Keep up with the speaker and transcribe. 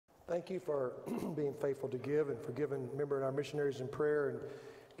Thank you for being faithful to give and for remembering our missionaries in prayer and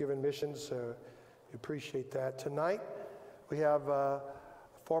giving missions. We appreciate that. Tonight, we have a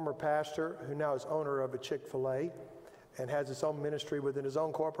former pastor who now is owner of a Chick-fil-A and has his own ministry within his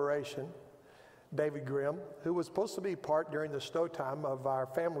own corporation, David Grimm, who was supposed to be part during the Stow Time of our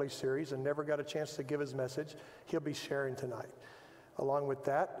family series and never got a chance to give his message. He'll be sharing tonight. Along with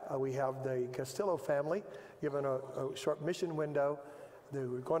that, we have the Castillo family given a short mission window.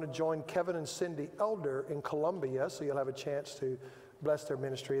 We're going to join Kevin and Cindy Elder in Colombia, so you'll have a chance to bless their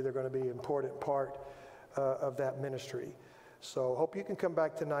ministry. They're going to be an important part of that ministry. So hope you can come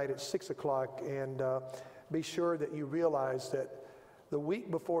back tonight at 6 o'clock and be sure that you realize that the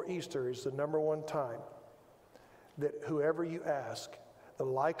week before Easter is the number one time that whoever you ask, the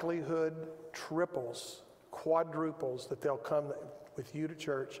likelihood triples, quadruples that they'll come with you to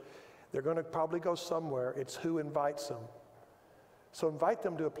church. They're going to probably go somewhere. It's who invites them. So invite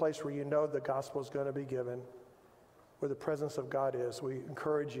them to a place where you know the gospel is going to be given, where the presence of God is. We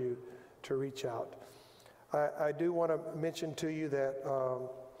encourage you to reach out. I do want to mention to you that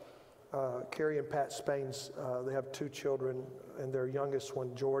Carrie and Pat Spains, they have 2 children, and their youngest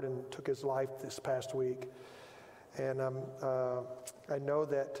one, Jordan, took his life this past week. And I know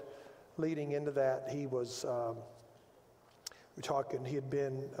that leading into that, he was, he had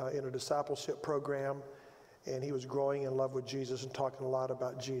been in a discipleship program, and he was growing in love with Jesus and talking a lot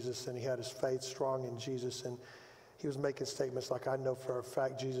about Jesus, and he had his faith strong in Jesus, and he was making statements like, I know for a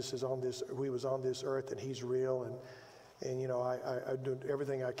fact Jesus is on this, we was on this earth, and he's real, and you know, I do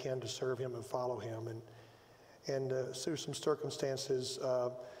everything I can to serve him and follow him, and through some circumstances,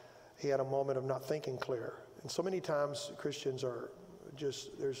 he had a moment of not thinking clear. And so many times Christians are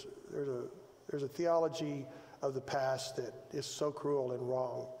just, there's a theology of the past that is so cruel and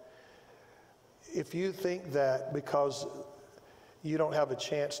wrong. If you think that because you don't have a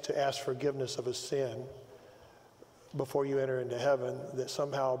chance to ask forgiveness of a sin before you enter into heaven, that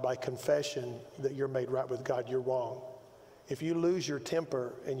somehow by confession that you're made right with God, you're wrong. If you lose your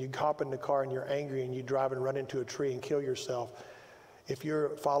temper and you hop in the car and you're angry and you drive and run into a tree and kill yourself, if you're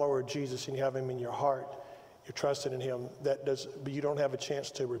a follower of Jesus and you have him in your heart, you're trusting in him, but you don't have a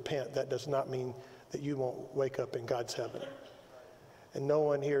chance to repent, that does not mean that you won't wake up in God's heaven. And no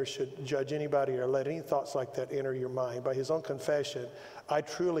one here should judge anybody or let any thoughts like that enter your mind. By his own confession, I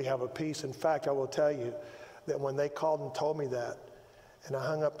truly have a peace. In fact, I will tell you that when they called and told me that, and I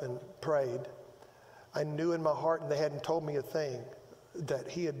hung up and prayed, I knew in my heart, and they hadn't told me a thing, that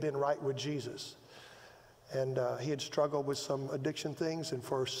he had been right with Jesus. And he had struggled with some addiction things, and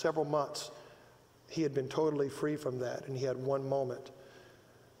for several months, he had been totally free from that. And he had one moment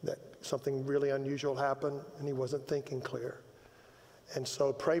that something really unusual happened, and he wasn't thinking clear. And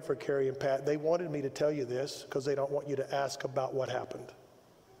so pray for Carrie and Pat. They wanted me to tell you this because they don't want you to ask about what happened.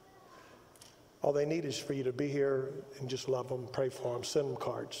 All they need is for you to be here and just love them, pray for them, send them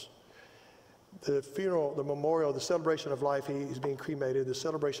cards. The funeral, the memorial, the celebration of life, he's being cremated. The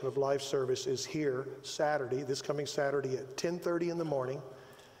celebration of life service is here Saturday, this coming Saturday at 10:30 in the morning.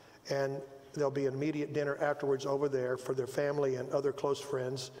 And there'll be an immediate dinner afterwards over there for their family and other close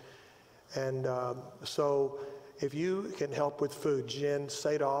friends. And so if you can help with food, Jen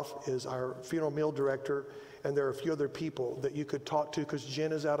Sadoff is our funeral meal director, and there are a few other people that you could talk to because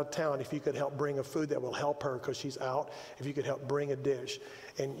Jen is out of town. If you could help bring a food that will help her because she's out, if you could help bring a dish.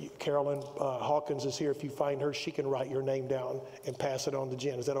 And Carolyn Hawkins is here. If you find her, she can write your name down and pass it on to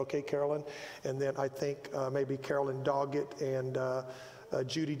Jen. Is that okay, Carolyn? And then I think maybe Carolyn Doggett and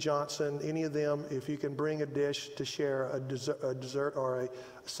Judy Johnson, any of them, if you can bring a dish to share, a dessert or a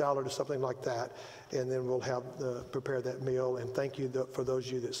salad or something like that, and then we'll have prepare that meal. And thank you for those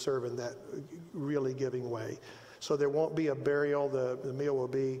of you that serve in that really giving way. So there won't be a burial. The meal will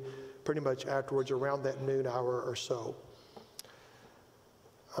be pretty much afterwards around that noon hour or so.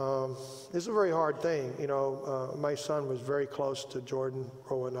 It's a very hard thing. You know, my son was very close to Jordan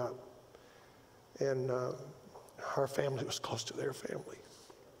growing up, and our family was close to their family.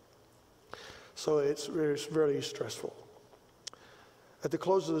 So it's very stressful. At the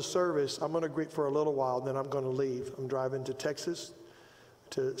close of the service, I'm going to greet for a little while, then I'm going to leave. I'm driving to Texas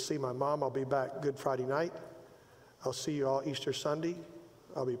to see my mom. I'll be back Good Friday night. I'll see you all Easter Sunday.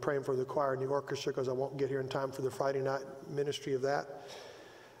 I'll be praying for the choir and the orchestra because I won't get here in time for the Friday night ministry of that.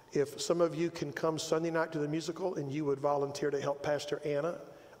 If some of you can come Sunday night to the musical and you would volunteer to help Pastor Anna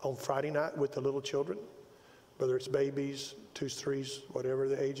on Friday night with the little children, whether it's babies, 2s, 3s, whatever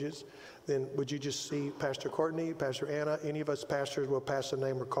the age is, then would you just see Pastor Courtney, Pastor Anna, any of us pastors will pass the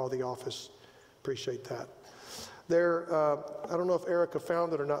name or call the office. Appreciate that. I don't know if Erica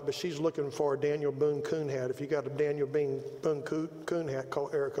found it or not, but she's looking for a Daniel Boone Coon hat. If you got a Daniel Boone Coon hat, call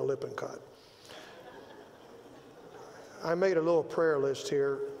Erica Lippincott. I made a little prayer list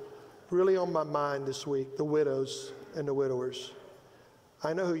here, really on my mind this week, the widows and the widowers.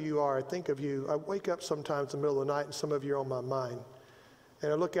 I know who you are. I think of you. I wake up sometimes in the middle of the night and some of you are on my mind.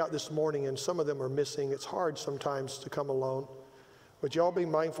 And I look out this morning and some of them are missing. It's hard sometimes to come alone. Would you all be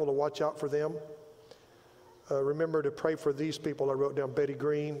mindful to watch out for them? Remember to pray for these people. I wrote down Betty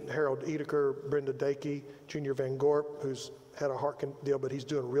Green, Harold Edeker, Brenda Dakey, Junior Van Gorp, who's had a heart deal, but he's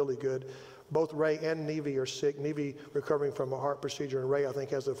doing really good. Both Ray and Nevy are sick. Nevy recovering from a heart procedure, and Ray, I think,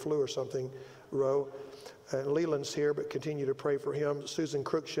 has a flu or something, Roe. And Leland's here, but continue to pray for him. Susan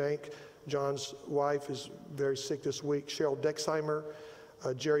Cruikshank, John's wife, is very sick this week. Cheryl Dexheimer,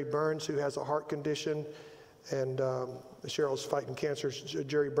 Jerry Burns, who has a heart condition, and Cheryl's fighting cancer.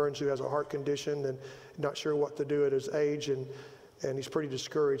 Jerry Burns, who has a heart condition and not sure what to do at his age, and he's pretty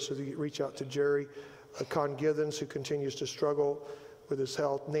discouraged, so you reach out to Jerry. Con Githens, who continues to struggle with his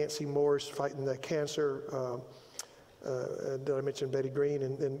health. Nancy Morris, fighting that cancer. Did I mention Betty Green?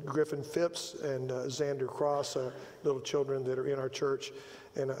 And Griffin Phipps and Xander Cross, little children that are in our church.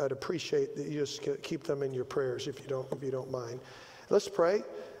 And I'd appreciate that you just keep them in your prayers if you don't mind. Let's pray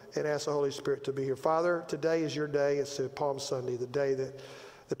and ask the Holy Spirit to be here. Father, today is your day. It's Palm Sunday, the day that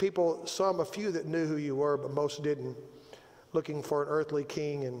the people, a few that knew who you were, but most didn't, looking for an earthly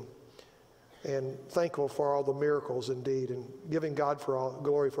king and thankful for all the miracles indeed, and giving God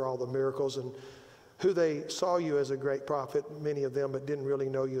glory for all the miracles, and who they saw you as a great prophet, many of them, but didn't really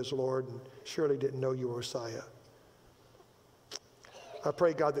know you as Lord, and surely didn't know you were Messiah. I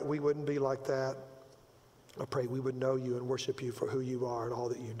pray, God, that we wouldn't be like that. I pray we would know you and worship you for who you are and all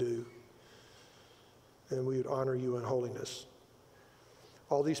that you do. And we would honor you in holiness.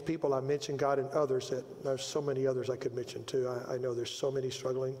 All these people I mentioned, God, and others, there's so many others I could mention too. I know there's so many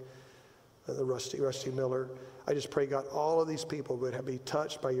struggling. The Rusty Miller. I just pray, God, all of these people would be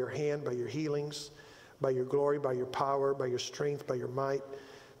touched by your hand, by your healings, by your glory, by your power, by your strength, by your might.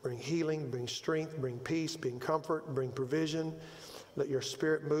 Bring healing, bring strength, bring peace, bring comfort, bring provision. Let your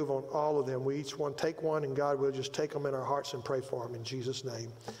Spirit move on all of them. We each one take one, and God will just take them in our hearts and pray for them. In Jesus'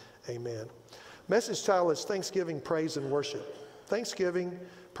 name, amen. Message title is Thanksgiving, Praise, and Worship. Thanksgiving,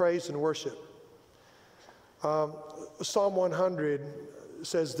 praise, and worship. Psalm 100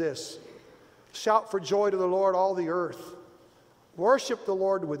 says this: shout for joy to the Lord, all the earth. Worship the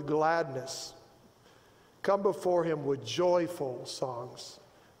Lord with gladness. Come before him with joyful songs.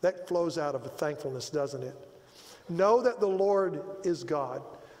 That flows out of a thankfulness, doesn't it? Know that the Lord is God.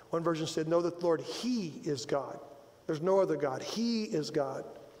 One version said, know that the Lord, he is God. There's no other God. He is God.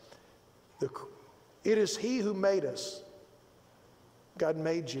 It is he who made us. God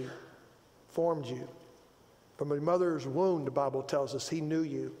made you, formed you. From a mother's womb, the Bible tells us, he knew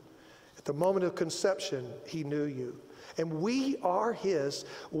you. At the moment of conception, he knew you. And we are his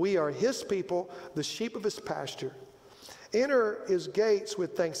people, the sheep of his pasture. Enter his gates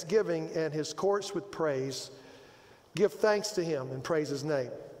with thanksgiving and his courts with praise. Give thanks to him and praise his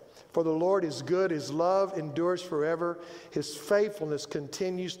name. For the Lord is good, his love endures forever. His faithfulness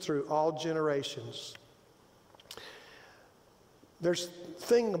continues through all generations. There's a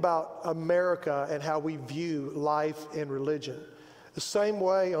thing about America and how we view life and religion. The same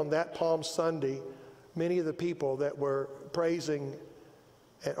way on that Palm Sunday, many of the people that were praising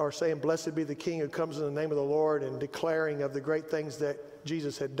or saying, blessed be the King who comes in the name of the Lord, and declaring of the great things that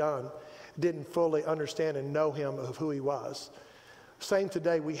Jesus had done, didn't fully understand and know him of who he was. Same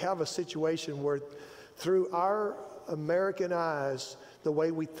today, we have a situation where through our American eyes, the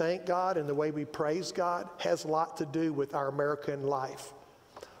way we thank God and the way we praise God has a lot to do with our American life.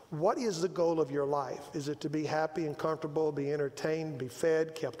 What is the goal of your life? Is it to be happy and comfortable, be entertained, be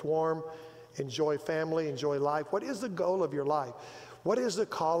fed, kept warm, enjoy family, enjoy life? What is the goal of your life? What is the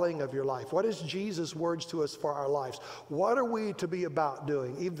calling of your life? What is Jesus' words to us for our lives? What are we to be about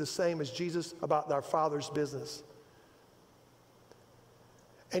doing? Even the same as Jesus about our Father's business.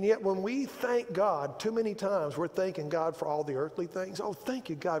 And yet when we thank God, too many times we're thanking God for all the earthly things. Oh, thank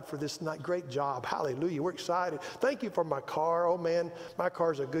you, God, for this great job. Hallelujah. We're excited. Thank you for my car. Oh, man, my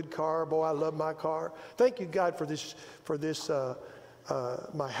car's a good car. Boy, I love my car. Thank you, God, for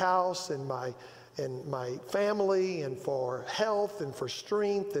my house and my family, and for health and for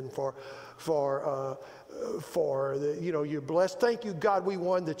strength and for you're blessed. Thank you, God, we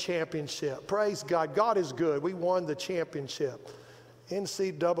won the championship. Praise God. God is good. We won the championship.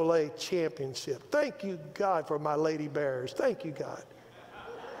 NCAA championship. Thank you, God, for my Lady Bears. Thank you, God.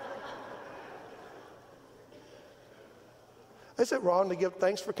 Is it wrong to give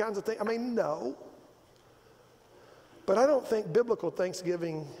thanks for kinds of things? I mean, no. But I don't think biblical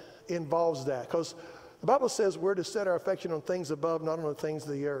thanksgiving involves that, because the Bible says we're to set our affection on things above, not on the things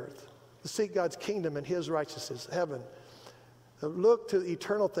of the earth. To seek God's kingdom and his righteousness, heaven. Look to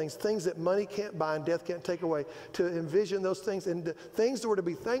eternal things, things that money can't buy and death can't take away. To envision those things, and the things that we're to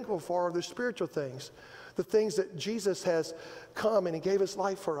be thankful for are the spiritual things. The things that Jesus has come and he gave his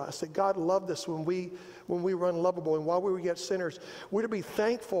life for us, that God loved us when we were unlovable and while we were yet sinners. We're to be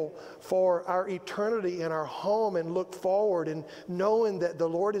thankful for our eternity and our home and look forward and knowing that the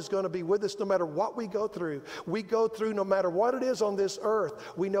Lord is going to be with us no matter what we go through. We go through no matter what it is on this earth.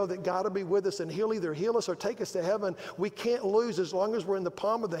 We know that God will be with us and he'll either heal us or take us to heaven. We can't lose as long as we're in the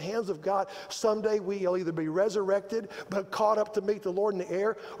palm of the hands of God. Someday we'll either be resurrected but caught up to meet the Lord in the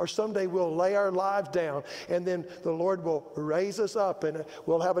air, or someday we'll lay our lives down and then the Lord will raise us up and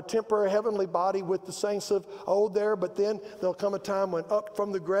we'll have a temporary heavenly body with the saints of old there, but then there'll come a time when up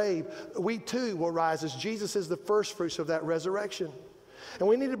from the grave we too will rise, as Jesus is the first fruits of that resurrection. And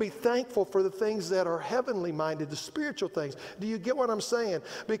we need to be thankful for the things that are heavenly minded, the spiritual things. Do you get what I'm saying?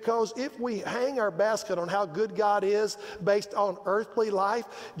 Because if we hang our basket on how good God is based on earthly life,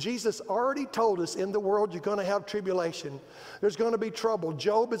 Jesus already told us in the world you're going to have tribulation. There's going to be trouble.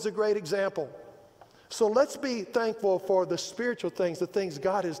 Job is a great example. So let's be thankful for the spiritual things, the things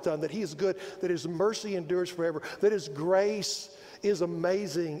God has done, that he is good, that his mercy endures forever, that his grace is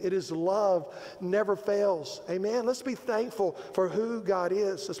amazing, it is love, never fails. Amen. Let's be thankful for who God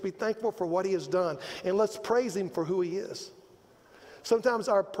is. Let's be thankful for what he has done. And let's praise him for who he is. Sometimes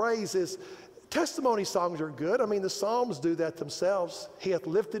our praise is, testimony songs are good. I mean, the Psalms do that themselves. He hath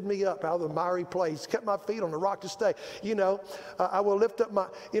lifted me up out of the miry place, kept my feet on the rock to stay. You know, I will lift up my,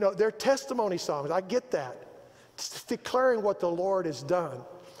 they're testimony songs. I get that. It's declaring what the Lord has done.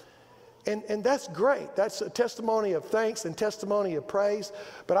 And that's great. That's a testimony of thanks and testimony of praise.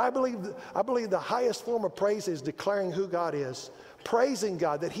 But I believe the highest form of praise is declaring who God is. Praising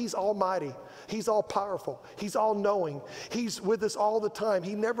God, that he's almighty. He's all powerful. He's all knowing. He's with us all the time.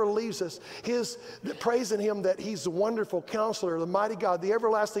 He never leaves us. Praising him that he's the wonderful counselor, the mighty God, the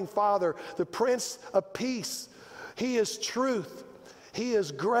everlasting Father, the Prince of Peace. He is truth. He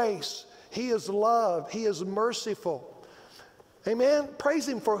is grace. He is love. He is merciful. Amen. Praise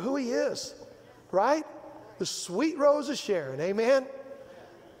him for who he is. Right? The sweet rose of Sharon. Amen.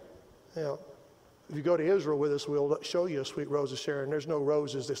 If you go to Israel with us, we'll show you a sweet rose of Sharon. There's no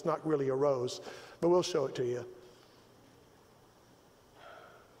roses. It's not really a rose, but we'll show it to you.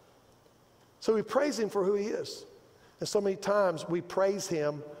 So we praise him for who he is. And so many times we praise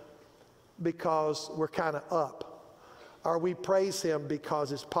him because we're kind of up. Or we praise him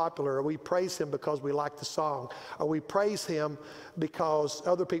because it's popular. Or we praise him because we like the song. Or we praise him because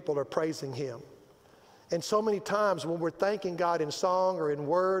other people are praising him. And so many times when we're thanking God in song or in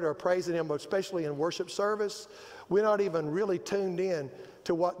word or praising him, especially in worship service, we're not even really tuned in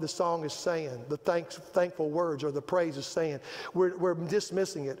to what the song is saying, the thankful words or the praise is saying. We're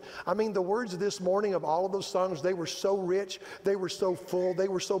dismissing it. I mean, the words this morning of all of those songs, they were so rich, they were so full, they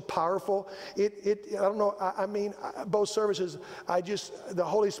were so powerful. I don't know, I mean, both services, the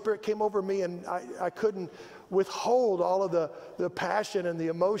Holy Spirit came over me and I couldn't withhold all of the passion and the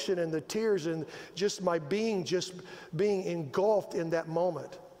emotion and the tears and just my being engulfed in that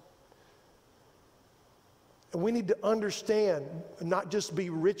moment. And we need to understand, not just be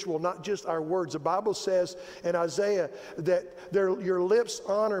ritual, not just our words. The Bible says in Isaiah that your lips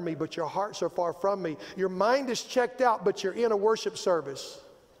honor me, but your hearts are far from me. Your mind is checked out, but you're in a worship service.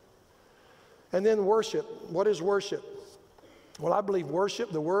 And then worship. What is worship? Well, I believe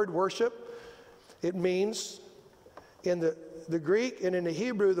worship, the word worship, it means in the Greek and in the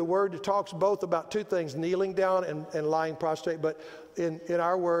Hebrew, the word talks both about two things, kneeling down and lying prostrate. But in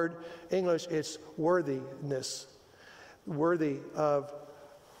our word, English, it's worthiness, worthy of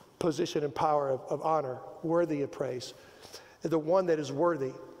position and power, of honor, worthy of praise, the one that is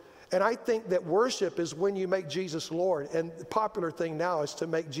worthy. And I think that worship is when you make Jesus Lord. And the popular thing now is to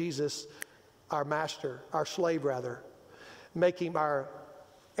make Jesus our master, our slave rather, make him our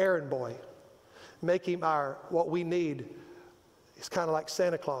errand boy, make him what we need. It's kind of like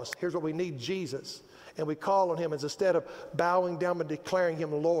Santa Claus. Here's what we need, Jesus. And we call on him as instead of bowing down and declaring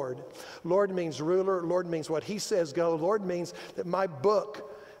him Lord. Lord means ruler. Lord means what he says go. Lord means that my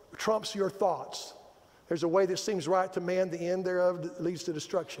book trumps your thoughts. There's a way that seems right to man, the end thereof leads to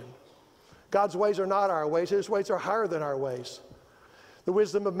destruction. God's ways are not our ways. His ways are higher than our ways. The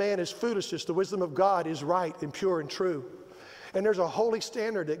wisdom of man is foolishness. The wisdom of God is right and pure and true. And there's a holy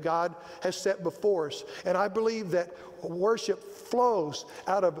standard that God has set before us. And I believe that worship flows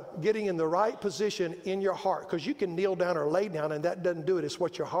out of getting in the right position in your heart. Because you can kneel down or lay down, and that doesn't do it. It's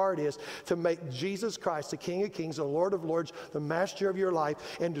what your heart is, to make Jesus Christ the King of Kings, the Lord of Lords, the master of your life,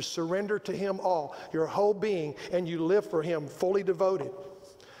 and to surrender to Him all, your whole being, and you live for Him fully devoted.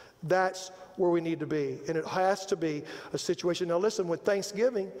 That's where we need to be. And it has to be a situation. Now listen, with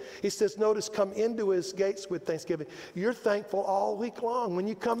Thanksgiving, he says, notice, come into his gates with thanksgiving. You're thankful all week long. When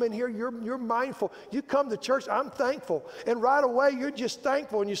you come in here, you're mindful. You come to church, I'm thankful. And right away, you're just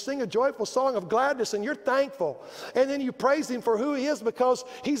thankful. And you sing a joyful song of gladness, and you're thankful. And then you praise him for who he is, because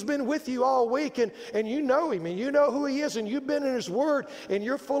he's been with you all week. And you know him, and you know who he is, and you've been in his word, and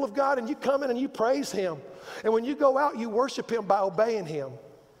you're full of God, and you come in and you praise him. And when you go out, you worship him by obeying him.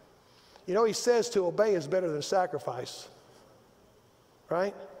 You know, he says to obey is better than sacrifice,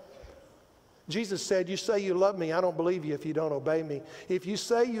 right? Jesus said, you say you love me, I don't believe you if you don't obey me. If you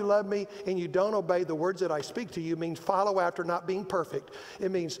say you love me and you don't obey the words that I speak to you, means follow after not being perfect.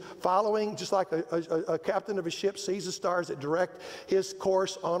 It means following, just like a captain of a ship sees the stars that direct his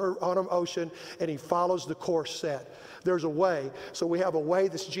course on an ocean, and he follows the course set. There's a way. So we have a way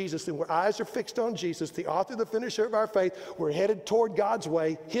that's Jesus, and our eyes are fixed on Jesus, the author, the finisher of our faith. We're headed toward God's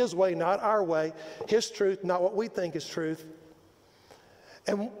way, his way, not our way, his truth, not what we think is truth.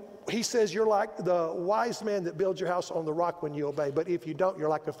 And he says you're like the wise man that builds your house on the rock when you obey. But if you don't, you're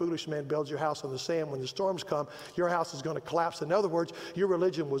like a foolish man builds your house on the sand. When the storms come, your house is going to collapse. In other words, your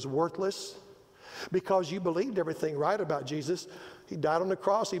religion was worthless because you believed everything right about Jesus. He died on the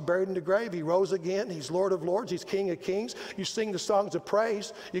cross. He buried in the grave. He rose again. He's Lord of Lords. He's King of Kings. You sing the songs of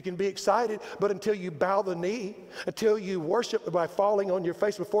praise. You can be excited, but until you bow the knee, until you worship by falling on your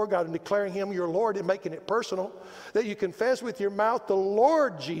face before God and declaring him your Lord and making it personal, that you confess with your mouth the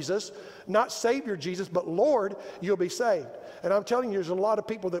Lord Jesus, not Savior Jesus, but Lord, you'll be saved. And I'm telling you, there's a lot of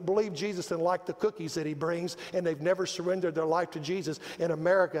people that believe Jesus and like the cookies that he brings, and they've never surrendered their life to Jesus. And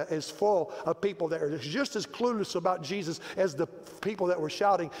America is full of people that are just as clueless about Jesus as the people that were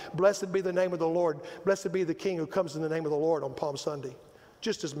shouting, blessed be the name of the Lord, blessed be the King who comes in the name of the Lord on Palm Sunday.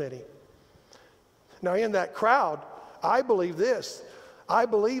 Just as many. Now in that crowd, I believe this. I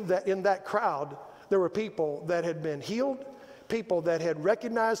believe that in that crowd, there were people that had been healed, people that had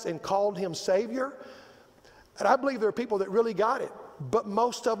recognized and called him Savior. And I believe there are people that really got it, but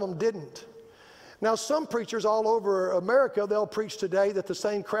most of them didn't. Now, some preachers all over America, they'll preach today that the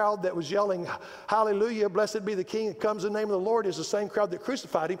same crowd that was yelling, hallelujah, blessed be the King that comes in the name of the Lord, is the same crowd that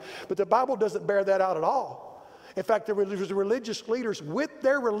crucified him. But the Bible doesn't bear that out at all. In fact, the religious leaders with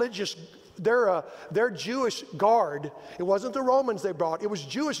their Jewish guard, it wasn't the Romans they brought, it was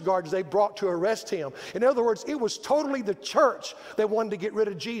Jewish guards they brought to arrest him. In other words, it was totally the church that wanted to get rid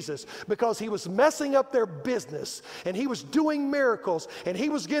of Jesus because he was messing up their business, and he was doing miracles, and he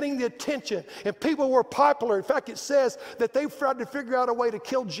was getting the attention, and people were popular. In fact, it says that they tried to figure out a way to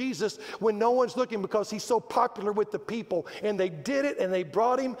kill Jesus when no one's looking because he's so popular with the people. And they did it, and they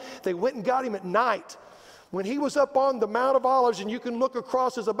brought him, they went and got him at night. When he was up on the Mount of Olives, and you can look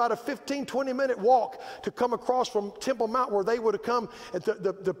across, it's about a 15, 20-minute walk to come across from Temple Mount, where they would have come,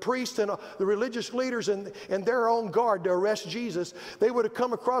 the priests and the religious leaders and their own guard to arrest Jesus. They would have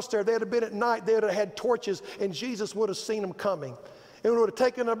come across there. They would have been at night. They would have had torches, and Jesus would have seen them coming. It would have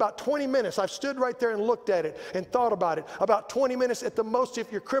taken about 20 minutes. I've stood right there and looked at it and thought about it. About 20 minutes at the most. If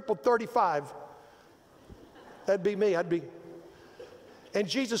you're crippled, 35. That'd be me. And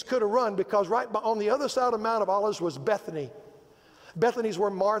Jesus could have run, because right on the other side of the Mount of Olives was Bethany. Bethany's where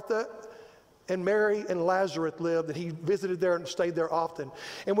Martha and Mary and Lazarus lived, and he visited there and stayed there often.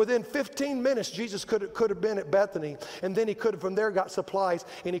 And within 15 minutes, Jesus could have been at Bethany, and then he could have from there got supplies,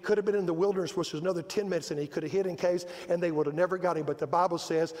 and he could have been in the wilderness, which was another 10 minutes, and he could have hid in caves, and they would have never got him. But the Bible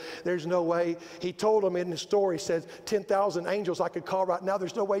says there's no way. He told them in the story, says 10,000 angels I could call right now.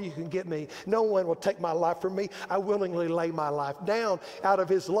 There's no way you can get me. No one will take my life from me. I willingly lay my life down. Out of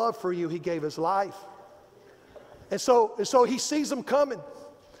his love for you, he gave his life. And so he sees them coming.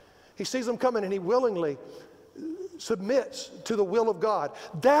 He sees them coming, and he willingly submits to the will of God.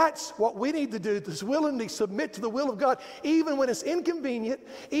 That's what we need to do, is willingly submit to the will of God, even when it's inconvenient,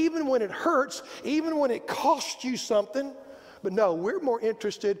 even when it hurts, even when it costs you something. But no, we're more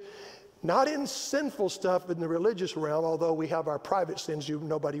interested not in sinful stuff in the religious realm, although we have our private sins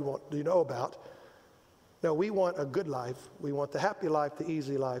nobody wants to know about. No, we want a good life. We want the happy life, the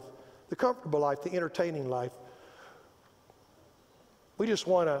easy life, the comfortable life, the entertaining life. We just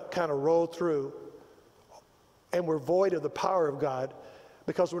want to kind of roll through, and we're void of the power of God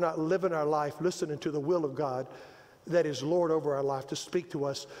because we're not living our life listening to the will of God. that is Lord over our life, to speak to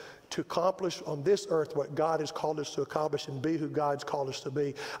us, to accomplish on this earth what God has called us to accomplish and be who God's called us to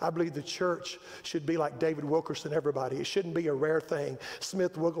be. I believe the church should be like David Wilkerson, everybody. It shouldn't be a rare thing,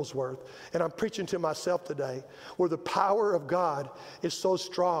 Smith Wigglesworth. And I'm preaching to myself today, where the power of God is so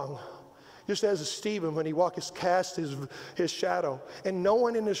strong. Just as Stephen, when he walked, cast his shadow. And no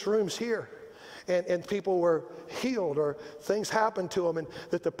one in this room's here. And people were healed or things happened to them, and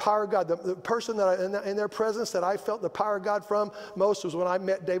that the power of God, the person that in their presence that I felt the power of God from most was when I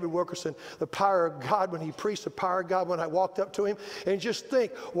met David Wilkerson. The power of God when he preached, the power of God when I walked up to him. And just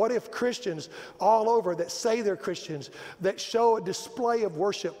think, what if Christians all over that say they're Christians, that show a display of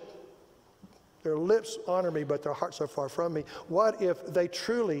worship, their lips honor me, but their hearts are far from me. What if they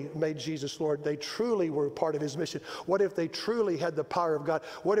truly made Jesus Lord? They truly were part of his mission. What if they truly had the power of God?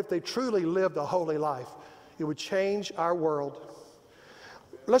 What if they truly lived a holy life? It would change our world.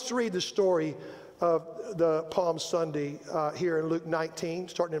 Let's read the story of the Palm Sunday here in Luke 19,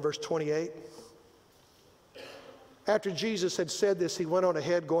 starting in verse 28. After Jesus had said this, he went on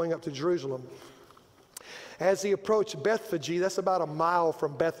ahead going up to Jerusalem. As he approached Bethphage, that's about a mile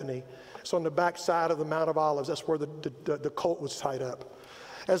from Bethany. It's on the backside of the Mount of Olives. That's where the colt was tied up.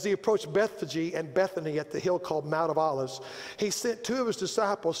 As he approached Bethphage and Bethany at the hill called Mount of Olives, he sent two of his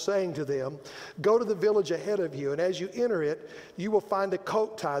disciples, saying to them, "Go to the village ahead of you, and as you enter it, you will find a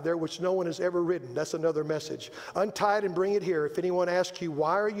colt tied there which no one has ever ridden." That's another message. "Untie it and bring it here. If anyone asks you,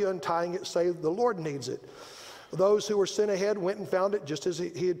 'Why are you untying it?' say, 'The Lord needs it.'" Those who were sent ahead went and found it just as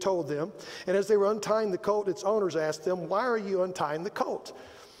he had told them. And as they were untying the colt, its owners asked them, "Why are you untying the colt?"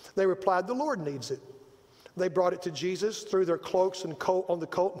 They replied, "The Lord needs it." They brought it to Jesus, threw their cloaks and coat on the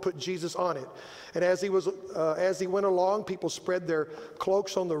colt, and put Jesus on it. And as he went along, people spread their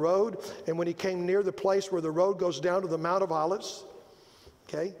cloaks on the road. And when he came near the place where the road goes down to the Mount of Olives,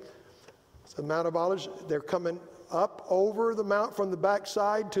 okay, so the Mount of Olives, they're coming up over the mount from the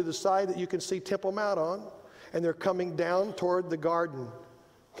backside to the side that you can see Temple Mount on, and they're coming down toward the garden.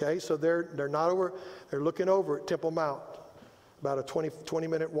 Okay, so they're not over, they're looking over at Temple Mount. About a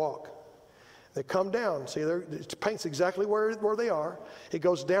 20-minute walk. They come down. See, it paints exactly where they are. It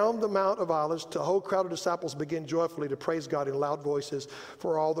goes down the Mount of Olives. The whole crowd of disciples begin joyfully to praise God in loud voices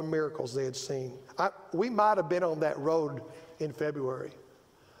for all the miracles they had seen. We might have been on that road in February.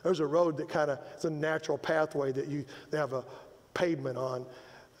 There's a road that kind of, it's a natural pathway that they have a pavement on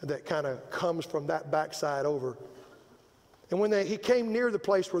that kind of comes from that backside over. And when he came near the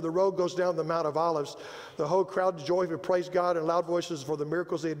place where the road goes down the Mount of Olives, the whole crowd joyfully praised God in loud voices for the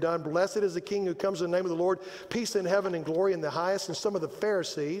miracles they had done. "Blessed is the King who comes in the name of the Lord, peace in heaven and glory in the highest." And some of the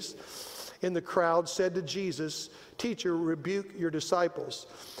Pharisees in the crowd said to Jesus, "Teacher, rebuke your disciples."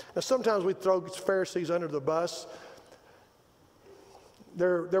 Now sometimes we throw Pharisees under the bus.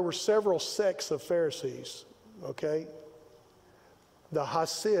 There were several sects of Pharisees, okay? The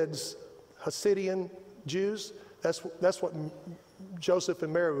Hasidian Jews, that's what Joseph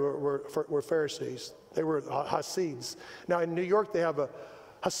and Mary were Pharisees. They were Hasids. Now in New York they have a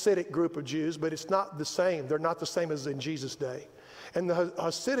Hasidic group of Jews, but it's not the same. They're not the same as in Jesus' day. And the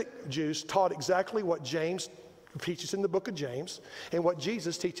Hasidic Jews taught exactly what James teaches in the book of James and what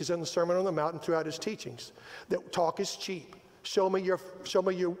Jesus teaches in the Sermon on the Mount and throughout his teachings. That talk is cheap. Show me your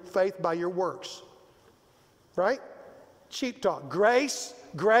faith by your works. Right? Cheap talk. Grace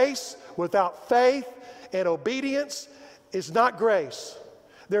without faith and obedience is not grace.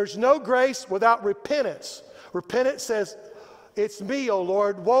 There's no grace without repentance. Repentance says, "It's me, O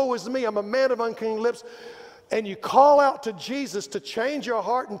Lord. Woe is me. I'm a man of unclean lips." And you call out to Jesus to change your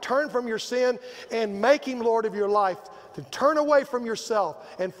heart and turn from your sin and make him Lord of your life. To turn away from yourself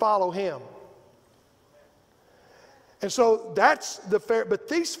and follow him. And so that's but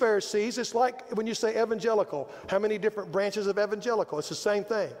these Pharisees, it's like when you say evangelical, how many different branches of evangelical? It's the same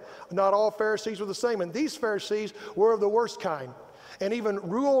thing. Not all Pharisees were the same, and these Pharisees were of the worst kind and even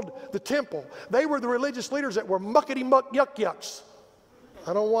ruled the temple. They were the religious leaders that were muckety-muck yuck-yucks.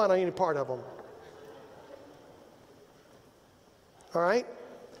 I don't want any part of them. All right?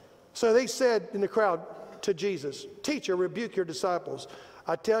 So they said in the crowd to Jesus, "Teacher, rebuke your disciples."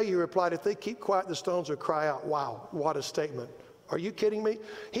 "I tell you," he replied, "if they keep quiet, the stones will cry out." Wow, what a statement. Are you kidding me?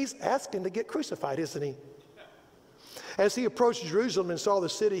 He's asking to get crucified, isn't he? As he approached Jerusalem and saw the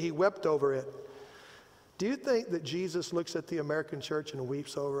city, he wept over it. Do you think that Jesus looks at the American church and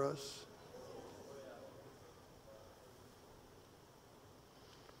weeps over us?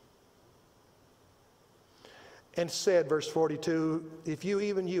 And said, verse 42, "If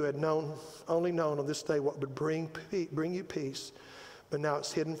even you had only known on this day what would bring you peace, but now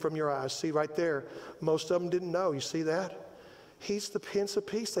it's hidden from your eyes." See right there, most of them didn't know. You see that? He's the Prince of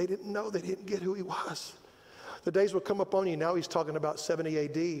Peace. They didn't know. They didn't get who he was. The days will come upon you. Now he's talking about 70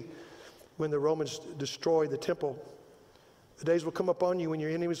 AD when the Romans destroyed the temple. The days will come upon you when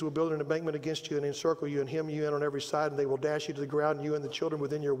your enemies will build an embankment against you and encircle you and hem you in on every side, and they will dash you to the ground, and you and the children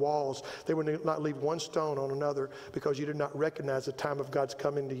within your walls. They will not leave one stone on another because you did not recognize the time of God's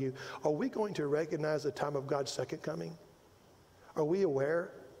coming to you. Are we going to recognize the time of God's second coming? Are we aware?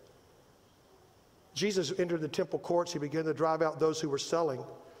 Jesus entered the temple courts. He began to drive out those who were selling.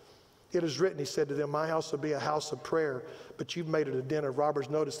 It is written, he said to them, my house will be a house of prayer, but you've made it a den of robbers.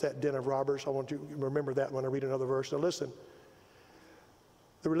 Notice that den of robbers. I want you to remember that when I read another verse. Now listen.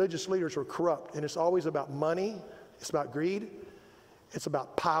 The religious leaders were corrupt, and it's always about money. It's about greed. It's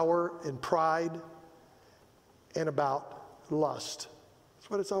about power and pride and about lust.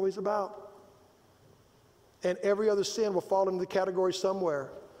 That's what it's always about. And every other sin will fall into the category somewhere.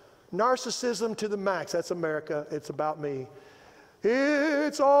 Narcissism to the max. That's America. It's about me.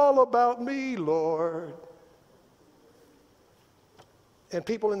 It's all about me, Lord. And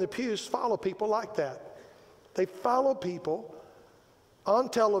people in the pews follow people like that. They follow people on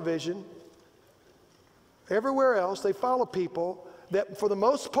television, everywhere else. They follow people that for the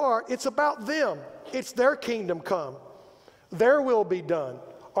most part, it's about them. It's their kingdom come. Their will be done,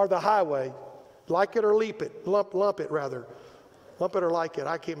 or the highway. Like it or leap it. Lump it rather. Lump it or like it.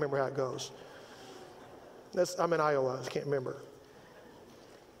 I can't remember how it goes. I'm in Iowa. I can't remember.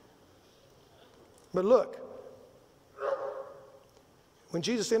 But look, when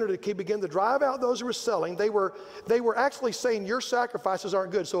Jesus entered, he began to drive out those who were selling. They were actually saying, your sacrifices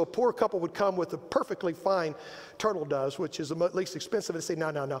aren't good. So a poor couple would come with a perfectly fine turtle doves, which is the least expensive, and say,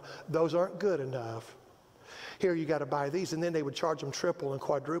 no, those aren't good enough. Here, you got to buy these. And then they would charge them triple and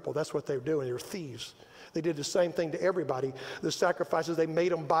quadruple. That's what they were doing. They were thieves. They did the same thing to everybody. The sacrifices, they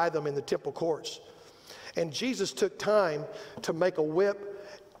made them buy them in the temple courts. And Jesus took time to make a whip,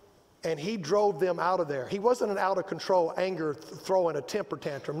 and he drove them out of there. He wasn't an out of control anger throwing a temper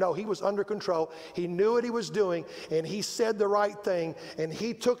tantrum. No, he was under control. He knew what he was doing, and he said the right thing, and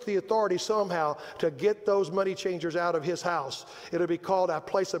he took the authority somehow to get those money changers out of his house. It'll be called a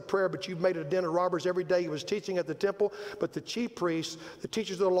place of prayer, but you've made it a den of robbers. Every day he was teaching at the temple, but the chief priests, the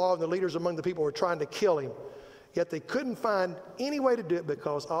teachers of the law, and the leaders among the people were trying to kill him. Yet they couldn't find any way to do it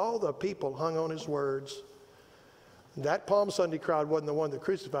because all the people hung on his words. That Palm Sunday crowd wasn't the one that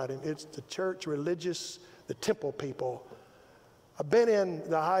crucified him. It's the church, religious, the temple people. I've been in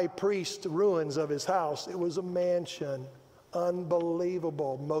the high priest ruins of his house. It was a mansion.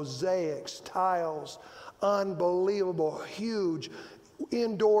 Unbelievable. Mosaics, tiles, unbelievable, huge.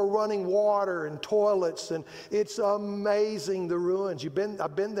 Indoor running water and toilets. And it's amazing, the ruins.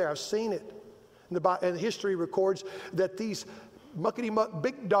 I've been there. I've seen it. And history records that these muckety-muck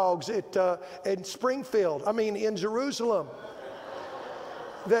big dogs in Springfield, in Jerusalem,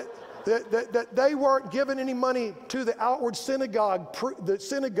 that they weren't giving any money to the outward synagogue,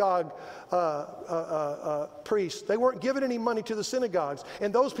 priests. They weren't giving any money to the synagogues,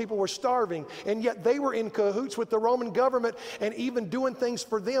 and those people were starving, and yet they were in cahoots with the Roman government and even doing things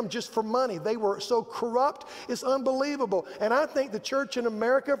for them just for money. They were so corrupt, it's unbelievable. And I think the church in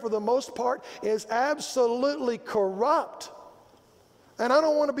America, for the most part, is absolutely corrupt. And I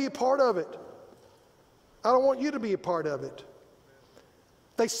don't want to be a part of it. I don't want you to be a part of it.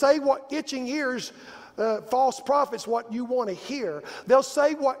 They say what itching ears, false prophets, what you want to hear. They'll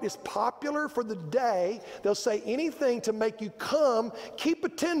say what is popular for the day. They'll say anything to make you come, keep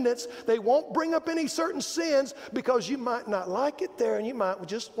attendance. They won't bring up any certain sins because you might not like it there and you might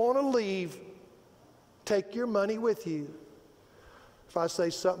just want to leave. Take your money with you. If I say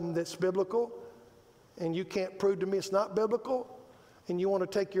something that's biblical and you can't prove to me it's not biblical, and you want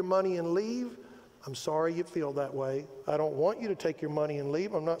to take your money and leave, I'm sorry you feel that way. I don't want you to take your money and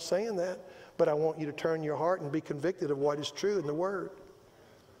leave. I'm not saying that. But I want you to turn your heart and be convicted of what is true in the Word.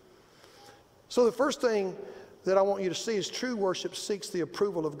 So the first thing that I want you to see is true worship seeks the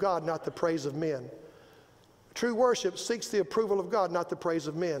approval of God, not the praise of men. True worship seeks the approval of God, not the praise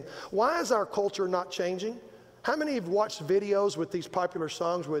of men. Why is our culture not changing? How many have watched videos with these popular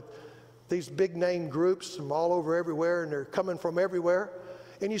songs with these big name groups from all over everywhere, and they're coming from everywhere?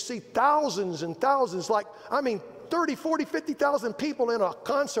 And you see thousands and thousands, 30, 40, 50,000 people in a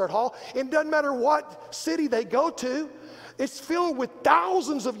concert hall. It doesn't matter what city they go to. It's filled with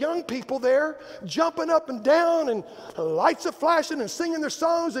thousands of young people there jumping up and down, and lights are flashing and singing their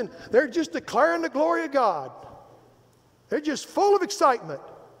songs, and they're just declaring the glory of God. They're just full of excitement.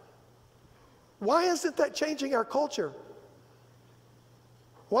 Why isn't that changing our culture?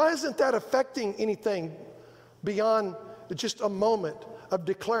 Why isn't that affecting anything beyond just a moment of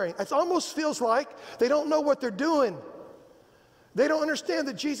declaring? It almost feels like they don't know what they're doing. They don't understand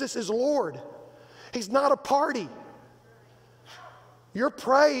that Jesus is Lord. He's not a party. Your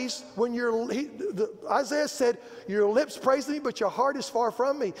praise, when Isaiah said, your lips praise me, but your heart is far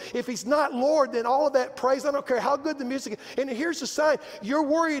from me. If he's not Lord, then all of that praise, I don't care how good the music is. And here's the sign. You're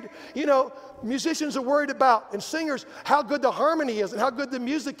worried, musicians are worried about, and singers, how good the harmony is and how good the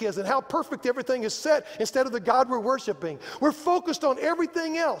music is and how perfect everything is set instead of the God we're worshiping. We're focused on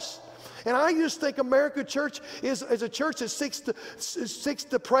everything else. And I just think American church is a church that seeks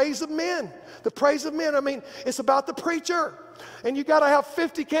the praise of men. The praise of men. I mean, it's about the preacher. And you got to have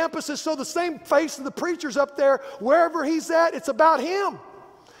 50 campuses so the same face of the preacher's up there, wherever he's at, it's about him.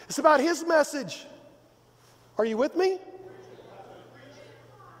 It's about his message. Are you with me?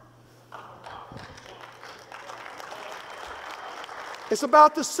 It's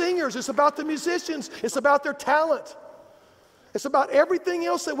about the singers. It's about the musicians. It's about their talent. It's about everything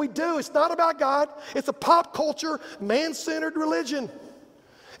else that we do. It's not about God. It's a pop culture, man-centered religion.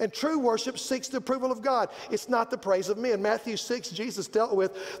 And true worship seeks the approval of God. It's not the praise of men. Matthew 6, Jesus dealt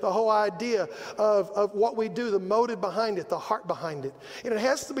with the whole idea of what we do, the motive behind it, the heart behind it. And it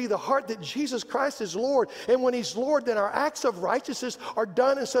has to be the heart that Jesus Christ is Lord. And when he's Lord, then our acts of righteousness are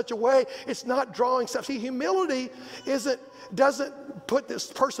done in such a way, it's not drawing stuff. See, humility doesn't put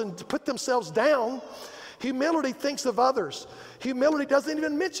this person to put themselves down. Humility thinks of others. Humility doesn't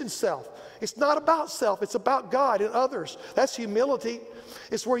even mention self. It's not about self. It's about God and others. That's humility.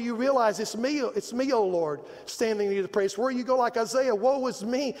 It's where you realize it's me, O Lord, standing near the praise. Where you go like Isaiah, woe is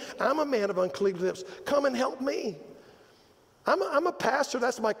me. I'm a man of unclean lips. Come and help me. I'm a pastor.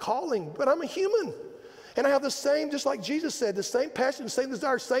 That's my calling. But I'm a human. And I have the same, just like Jesus said, the same passion, same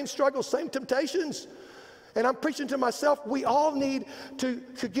desire, same struggles, same temptations. And I'm preaching to myself, we all need to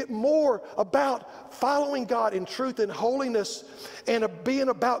get more about following God in truth and holiness and being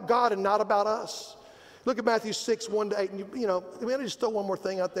about God and not about us. Look at Matthew 6, 1-8. And let me just throw one more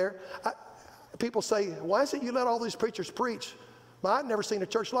thing out there. People say, why is it you let all these preachers preach? Well, I've never seen a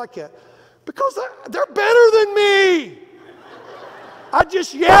church like that. Because they're better than me. I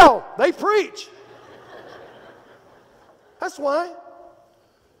just yell. They preach. That's why.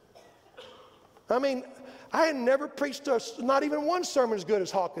 I mean, I had never preached not even one sermon as good as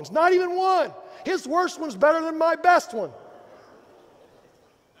Hawkins. Not even one. His worst one's better than my best one.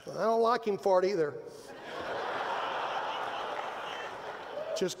 I don't like him for it either.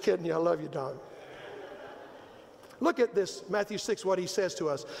 Just kidding you. I love you, Don. Look at this, Matthew 6, what he says to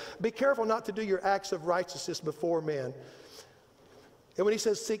us. Be careful not to do your acts of righteousness before men. And when he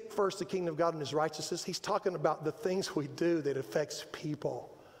says seek first the kingdom of God and his righteousness, he's talking about the things we do that affects people.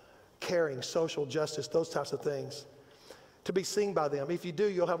 Caring, social justice, those types of things. To be seen by them. If you do,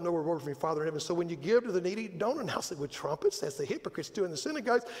 you'll have no reward from your Father in heaven. So when you give to the needy, don't announce it with trumpets, as the hypocrites do in the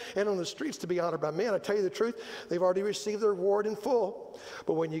synagogues and on the streets to be honored by men. I tell you the truth, they've already received their reward in full.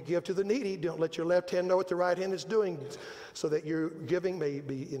 But when you give to the needy, don't let your left hand know what the right hand is doing, so that your giving may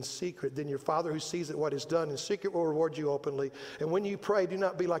be in secret. Then your Father who sees that what is done in secret will reward you openly. And when you pray, do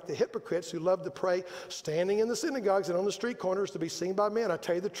not be like the hypocrites who love to pray standing in the synagogues and on the street corners to be seen by men. I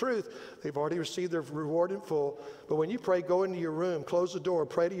tell you the truth, they've already received their reward in full. But when you pray, go into your room, close the door,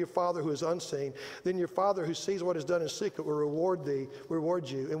 pray to your Father who is unseen. Then your Father who sees what is done in secret will reward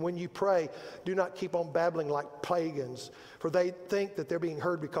you. And when you pray, do not keep on babbling like pagans, for they think that they're being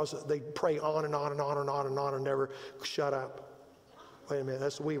heard because they pray on and on and on and on and on and never shut up. Wait a minute,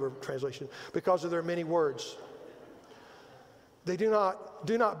 that's the Weaver translation. Because of their many words. They do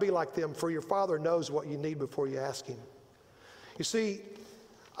not be like them, for your Father knows what you need before you ask him. You see,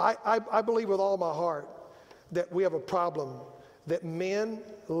 I believe with all my heart that we have a problem that men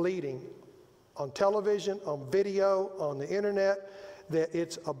leading on television, on video, on the internet, that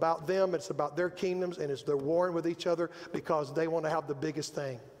it's about them, it's about their kingdoms, and they're warring with each other because they want to have the biggest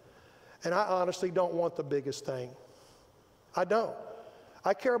thing. And I honestly don't want the biggest thing. I don't.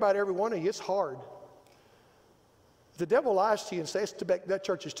 I care about every one of you. It's hard. The devil lies to you and says that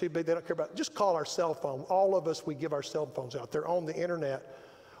church is too big, they don't care about it. Just call our cell phone. All of us, we give our cell phones out. They're on the internet.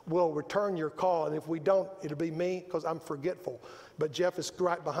 We'll return your call, and if we don't, it'll be me because I'm forgetful. But Jeff is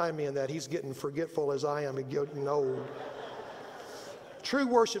right behind me in that. He's getting forgetful as I am and getting old. True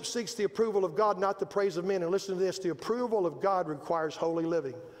worship seeks the approval of God, not the praise of men. And listen to this, the approval of God requires holy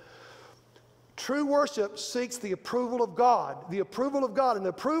living. True worship seeks the approval of God. The approval of God. And the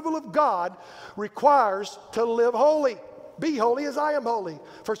approval of God requires to live holy. Be holy as I am holy.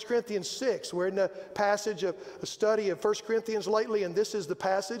 1 Corinthians 6. We're in the passage of a study of 1 Corinthians lately, and this is the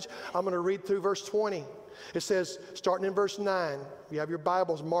passage. I'm going to read through verse 20. It says, starting in verse 9, you have your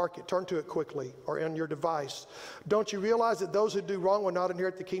Bibles, mark it, turn to it quickly, or on your device. Don't you realize that those who do wrong will not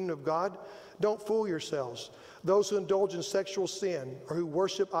inherit the kingdom of God? Don't fool yourselves. Those who indulge in sexual sin, or who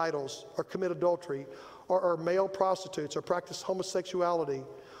worship idols, or commit adultery, or are male prostitutes, or practice homosexuality,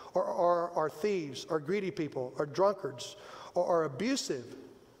 or are thieves, or greedy people, or drunkards, or are abusive,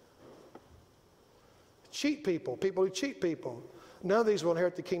 cheat people, people who cheat people. None of these will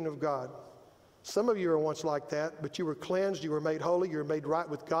inherit the kingdom of God. Some of you were once like that, but you were cleansed, you were made holy, you were made right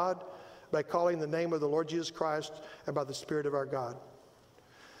with God by calling the name of the Lord Jesus Christ and by the Spirit of our God.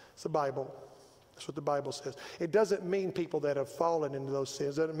 It's the Bible. That's what the Bible says. It doesn't mean people that have fallen into those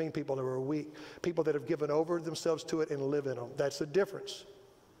sins. It doesn't mean people that are weak. People that have given over themselves to it and live in them. That's the difference.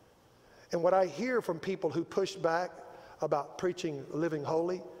 And what I hear from people who push back about preaching living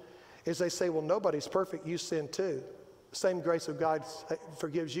holy is they say, well, nobody's perfect. You sin too. The same grace of God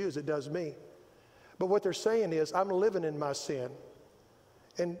forgives you as it does me. But what they're saying is, I'm living in my sin.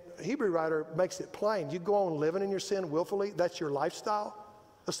 And Hebrew writer makes it plain. You go on living in your sin willfully, that's your lifestyle,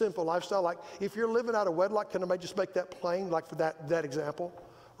 a sinful lifestyle. Like if you're living out of wedlock, can I just make that plain, like for that example,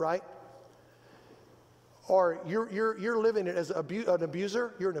 right? Or you're living it as an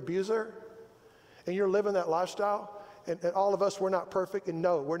abuser, you're an abuser, and you're living that lifestyle. And all of us, we're not perfect, and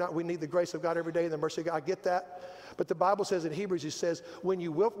no, we're not. We need the grace of God every day and the mercy of God. I get that. But the Bible says in Hebrews, it says, when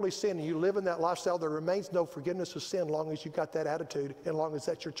you willfully sin and you live in that lifestyle, there remains no forgiveness of sin as long as you got that attitude and as long as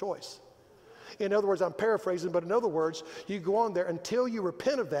that's your choice. In other words, I'm paraphrasing, but in other words, you go on there until you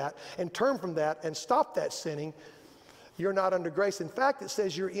repent of that and turn from that and stop that sinning, you're not under grace. In fact, it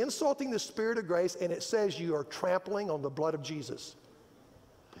says you're insulting the Spirit of grace, and it says you are trampling on the blood of Jesus.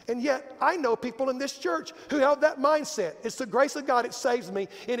 And yet, I know people in this church who have that mindset. It's the grace of God, it saves me,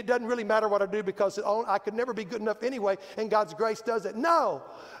 and it doesn't really matter what I do because I could never be good enough anyway, and God's grace does it. No,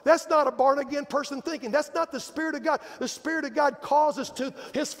 that's not a born-again person thinking. That's not the Spirit of God. The Spirit of God calls us to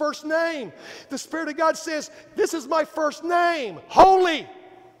His first name. The Spirit of God says, this is my first name, holy.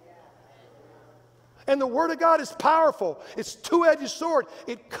 And the Word of God is powerful. It's a two-edged sword.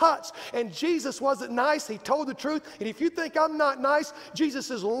 It cuts. And Jesus wasn't nice. He told the truth. And if you think I'm not nice, Jesus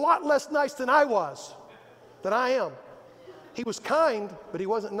is a lot less nice than I am. He was kind, but He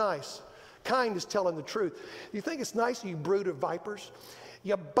wasn't nice. Kind is telling the truth. You think it's nice, you brood of vipers?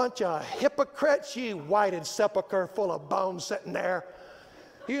 You bunch of hypocrites, you whited sepulcher full of bones sitting there.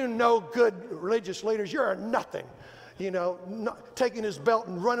 You no good religious leaders. You're nothing. You know, taking his belt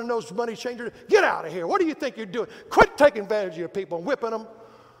and running those money changers. Get out of here. What do you think you're doing? Quit taking advantage of your people and whipping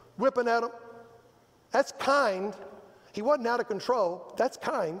at them. That's kind. He wasn't out of control. That's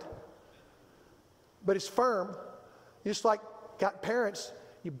kind. But it's firm. Just like got parents,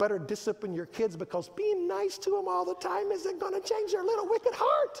 you better discipline your kids because being nice to them all the time isn't going to change their little wicked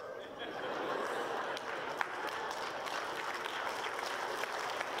heart.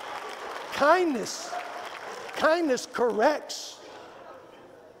 Kindness corrects.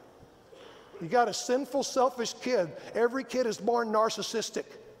 You got a sinful, selfish kid. Every kid is born narcissistic.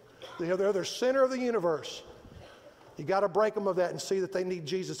 They're the center of the universe. You got to break them of that and see that they need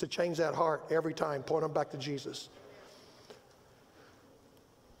Jesus to change that heart every time. Point them back to Jesus.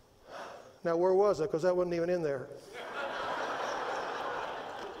 Now, where was I? Because that wasn't even in there.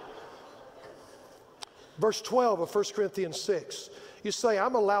 Verse 12 of 1 Corinthians 6. You say,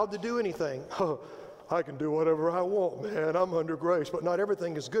 I'm allowed to do anything. I can do whatever I want, man. I'm under grace, but not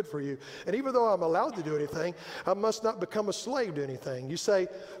everything is good for you. And even though I'm allowed to do anything, I must not become a slave to anything. You say,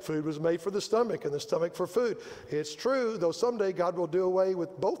 food was made for the stomach and the stomach for food. It's true, though someday God will do away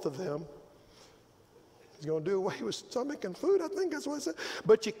with both of them. He's going to do away with stomach and food, I think that's what it said.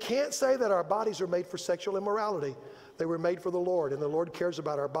 But you can't say that our bodies are made for sexual immorality. They were made for the Lord, and the Lord cares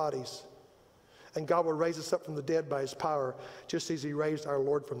about our bodies. And God will raise us up from the dead by His power, just as He raised our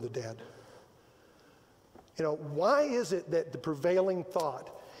Lord from the dead. You know, why is it that the prevailing thought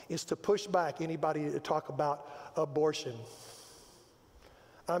is to push back anybody to talk about abortion?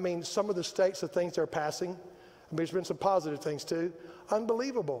 I mean, some of the states, the things they're passing, there's been some positive things too.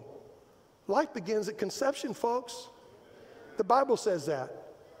 Unbelievable. Life begins at conception, folks. The Bible says that.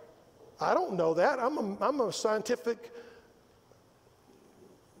 I don't know that. I'm a scientific,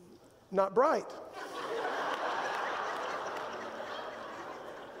 not bright.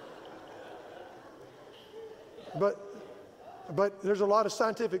 But there's a lot of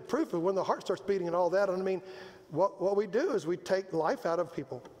scientific proof of when the heart starts beating and all that. And I mean, what we do is we take life out of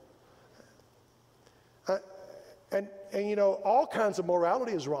people. And you know, all kinds of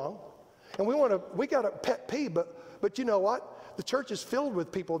morality is wrong. And we got a pet peeve, but you know what? The church is filled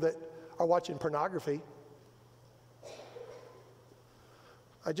with people that are watching pornography.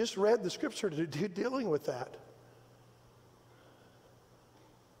 I just read the scripture dealing with that.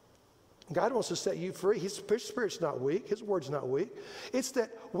 God wants to set you free. His Spirit's not weak. His Word's not weak. It's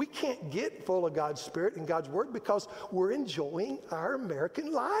that we can't get full of God's Spirit and God's Word because we're enjoying our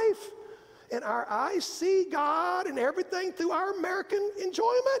American life. And our eyes see God and everything through our American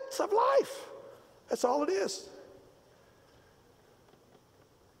enjoyments of life. That's all it is.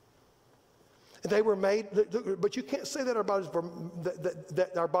 They were made, but you can't say that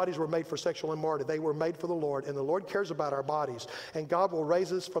our bodies were made for sexual immorality. They were made for the Lord, and the Lord cares about our bodies. And God will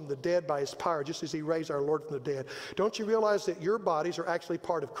raise us from the dead by His power, just as He raised our Lord from the dead. Don't you realize that your bodies are actually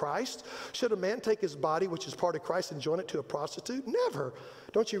part of Christ? Should a man take his body, which is part of Christ, and join it to a prostitute? Never.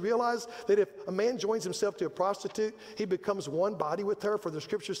 Don't you realize that if a man joins himself to a prostitute, he becomes one body with her? For the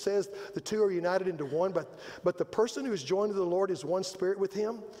Scripture says the two are united into one, but the person who is joined to the Lord is one spirit with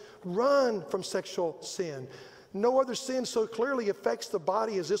Him. Run from sexual sin. No other sin so clearly affects the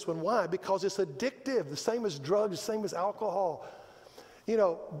body as this one. Why? Because it's addictive, the same as drugs, the same as alcohol. You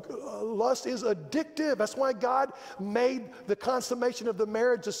know, lust is addictive. That's why God made the consummation of the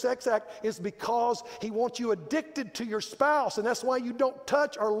marriage a sex act, is because He wants you addicted to your spouse. And that's why you don't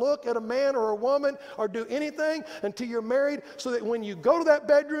touch or look at a man or a woman or do anything until you're married, so that when you go to that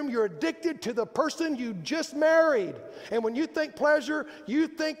bedroom, you're addicted to the person you just married. And when you think pleasure, you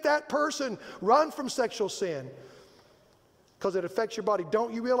think that person. Run from sexual sin, because it affects your body.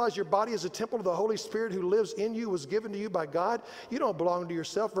 Don't you realize your body is a temple of the Holy Spirit who lives in you, was given to you by God? You don't belong to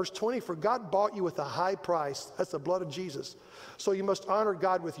yourself. Verse 20, for God bought you with a high price. That's the blood of Jesus. So you must honor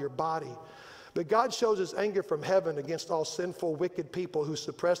God with your body. But God shows His anger from heaven against all sinful, wicked people who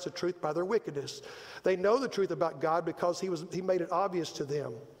suppress the truth by their wickedness. They know the truth about God because He made it obvious to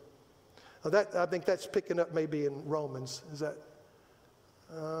them. Now I think that's picking up maybe in Romans. Is that?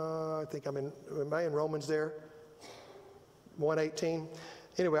 Am I in Romans there? 1:18.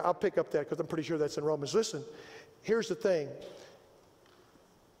 Anyway, I'll pick up that because I'm pretty sure that's in Romans. Listen, here's the thing.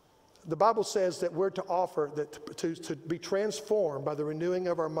 The Bible says that we're to offer, that to be transformed by the renewing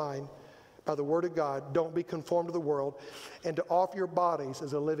of our mind, by the Word of God. Don't be conformed to the world, and to offer your bodies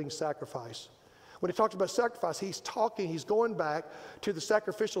as a living sacrifice. When He talks about sacrifice, He's going back to the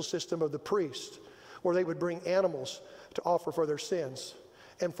sacrificial system of the priest, where they would bring animals to offer for their sins.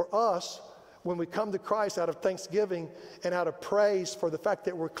 And for us, when we come to Christ out of thanksgiving and out of praise for the fact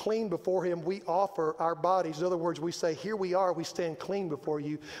that we're clean before Him, we offer our bodies. In other words, we say, here we are, we stand clean before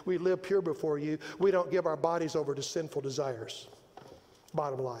You. We live pure before You. We don't give our bodies over to sinful desires.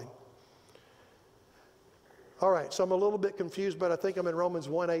 Bottom line. All right, so I'm a little bit confused, but I think I'm in Romans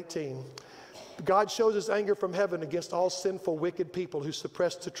 1:18. God shows His anger from heaven against all sinful, wicked people who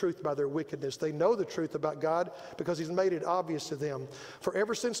suppress the truth by their wickedness. They know the truth about God because He's made it obvious to them. For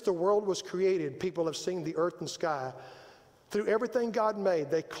ever since the world was created, people have seen the earth and sky. Through everything God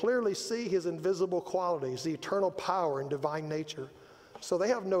made, they clearly see His invisible qualities, the eternal power and divine nature. So they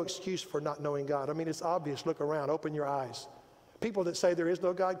have no excuse for not knowing God. I mean, it's obvious. Look around. Open your eyes. People that say there is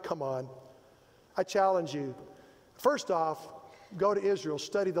no God, come on. I challenge you. First off, go to Israel,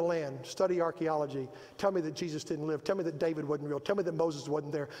 study the land, study archaeology. Tell me that Jesus didn't live. Tell me that David wasn't real. Tell me that Moses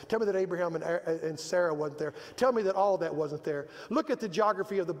wasn't there. Tell me that Abraham and Sarah wasn't there. Tell me that all of that wasn't there. Look at the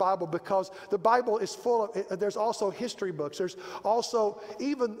geography of the Bible, because the Bible is full of, there's also history books. There's also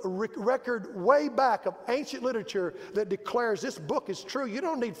even record way back of ancient literature that declares this book is true. You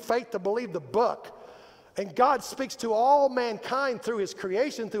don't need faith to believe the book. And God speaks to all mankind through His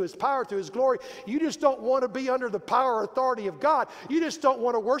creation, through His power, through His glory. You just don't want to be under the power or authority of God. You just don't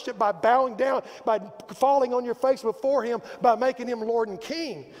want to worship by bowing down, by falling on your face before Him, by making Him Lord and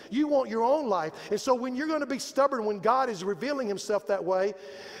King. You want your own life. And so when you're going to be stubborn, when God is revealing Himself that way,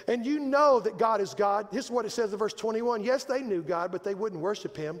 and you know that God is God, this is what it says in verse 21. Yes, they knew God, but they wouldn't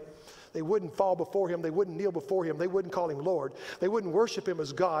worship Him. They wouldn't fall before Him. They wouldn't kneel before Him. They wouldn't call Him Lord. They wouldn't worship Him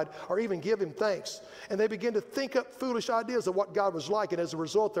as God or even give Him thanks. And they began to think up foolish ideas of what God was like. And as a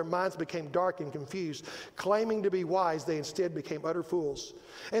result, their minds became dark and confused. Claiming to be wise, they instead became utter fools.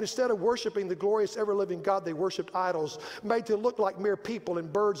 And instead of worshiping the glorious, ever-living God, they worshiped idols, made to look like mere people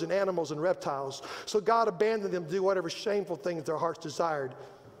and birds and animals and reptiles. So God abandoned them to do whatever shameful things their hearts desired.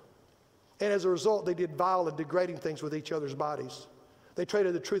 And as a result, they did vile and degrading things with each other's bodies. They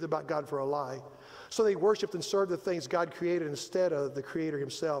traded the truth about God for a lie. So they worshiped and served the things God created instead of the Creator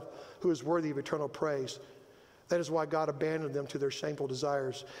Himself, who is worthy of eternal praise. That is why God abandoned them to their shameful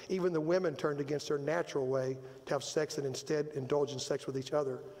desires. Even the women turned against their natural way to have sex and instead indulge in sex with each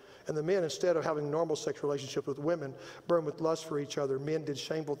other. And the men, instead of having normal sex relationships with women, burned with lust for each other. Men did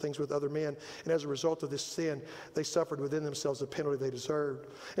shameful things with other men. And as a result of this sin, they suffered within themselves the penalty they deserved.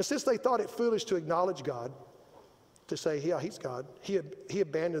 And since they thought it foolish to acknowledge God, to say, yeah, He's God, He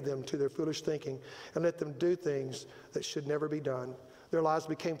abandoned them to their foolish thinking and let them do things that should never be done. Their lives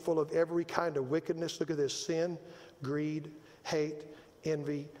became full of every kind of wickedness. Look at this: sin, greed, hate,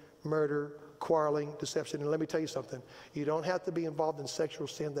 envy, murder, quarreling, deception. And let me tell you something. You don't have to be involved in sexual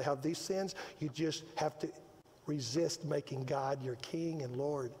sin to have these sins. You just have to resist making God your King and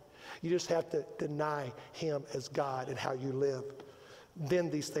Lord. You just have to deny Him as God and how you live. Then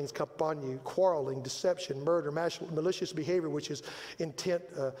these things come upon you: quarreling, deception, murder, malicious behavior, which is intent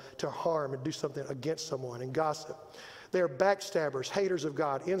to harm and do something against someone, and gossip. They are backstabbers, haters of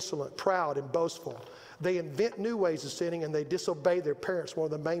God, insolent, proud, and boastful. They invent new ways of sinning, and they disobey their parents, one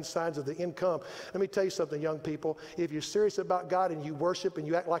of the main signs of the end come. Let me tell you something, young people. If you're serious about God and you worship and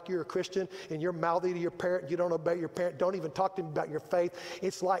you act like you're a Christian and you're mouthy to your parent, you don't obey your parent, don't even talk to them about your faith,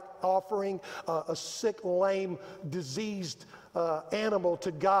 it's like offering a sick, lame, diseased animal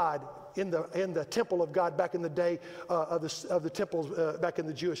to God in the temple of God back in the day of the temples back in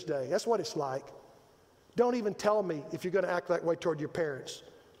the Jewish day. That's what it's like. Don't even tell me if you're going to act that way toward your parents.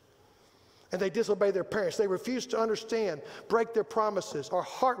 And they disobey their parents. They refuse to understand, break their promises, are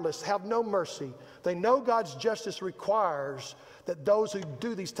heartless, have no mercy. They know God's justice requires that those who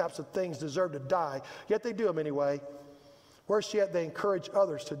do these types of things deserve to die, yet they do them anyway. Worse yet, they encourage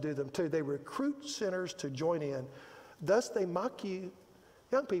others to do them too. They recruit sinners to join in. Thus they mock you.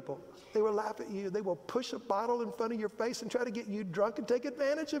 Young people, they will laugh at you. They will push a bottle in front of your face and try to get you drunk and take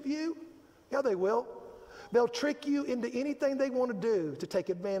advantage of you. Yeah, they will. They'll trick you into anything they want to do to take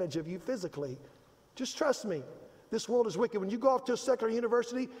advantage of you physically. Just trust me. This world is wicked. When you go off to a secular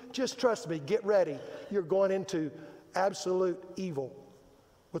university, just trust me. Get ready. You're going into absolute evil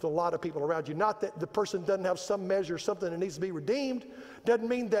with a lot of people around you. Not that the person doesn't have some measure, something that needs to be redeemed. Doesn't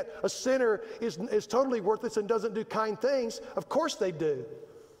mean that a sinner is totally worthless and doesn't do kind things. Of course they do.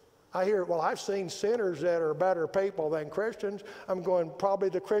 I hear, well, I've seen sinners that are better people than Christians. I'm going, probably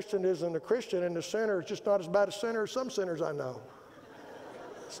the Christian isn't a Christian and the sinner is just not as bad a sinner as some sinners I know.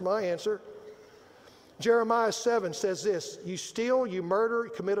 That's my answer. Jeremiah 7 says this: you steal, you murder, you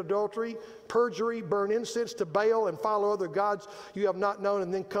commit adultery, perjury, burn incense to Baal, and follow other gods you have not known,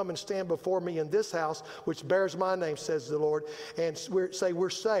 and then come and stand before me in this house, which bears my name, says the Lord, and we're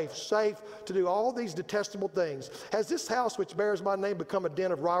safe to do all these detestable things. Has this house which bears my name become a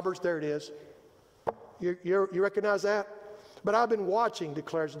den of robbers? There it is. You recognize that? But I've been watching,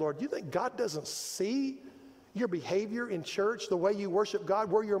 declares the Lord. Do you think God doesn't see your behavior in church, the way you worship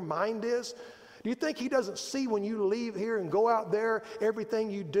God, where your mind is? Do you think He doesn't see when you leave here and go out there,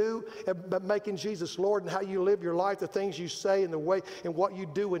 everything you do, but making Jesus Lord, and how you live your life, the things you say, and the way and what you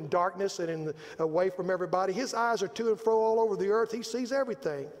do in darkness and away from everybody? His eyes are to and fro all over the earth. He sees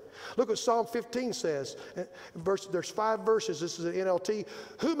everything. Look what Psalm 15 says. There's 5 verses. This is an NLT.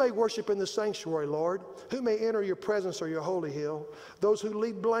 Who may worship in the sanctuary, Lord? Who may enter your presence or your holy hill? Those who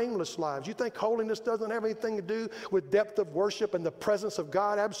lead blameless lives. You think holiness doesn't have anything to do with depth of worship and the presence of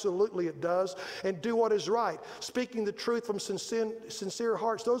God? Absolutely it does. And do what is right, speaking the truth from sincere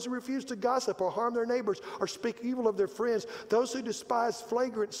hearts. Those who refuse to gossip or harm their neighbors or speak evil of their friends. Those who despise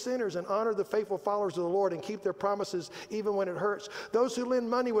flagrant sinners and honor the faithful followers of the Lord and keep their promises even when it hurts. Those who lend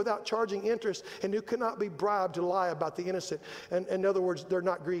money without charging interest and who cannot be bribed to lie about the innocent. And in other words, they're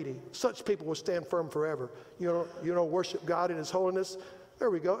not greedy. Such people will stand firm forever. You don't worship God in His holiness. There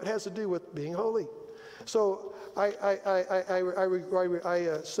we go. It has to do with being holy. So I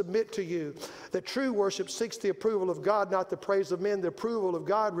submit to you that true worship seeks the approval of God, not the praise of men. The approval of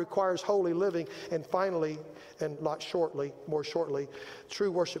God requires holy living. And finally, and more shortly,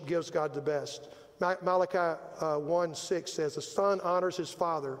 true worship gives God the best. Malachi 1:6 says, a son honors his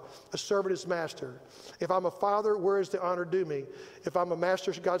father, a servant his master. If I'm a father, where is the honor due me? If I'm a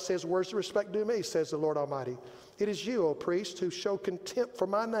master, God says, where's the respect due me, says the Lord Almighty. It is you, O priest, who show contempt for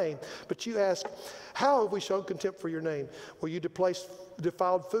my name. But you ask, how have we shown contempt for your name? Well, you place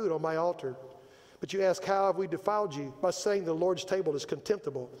defiled food on my altar. But you ask, how have we defiled you? By saying the Lord's table is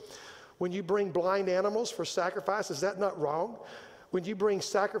contemptible. When you bring blind animals for sacrifice, is that not wrong? When you bring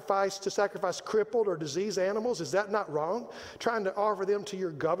sacrifice crippled or diseased animals, is that not wrong? Trying to offer them to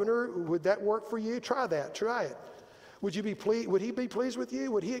your governor, would that work for you? Try that. Try it. Would he be pleased with you?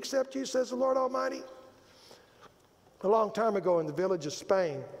 Would he accept you, says the Lord Almighty? A long time ago in the village of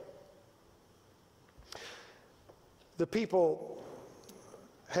Spain, the people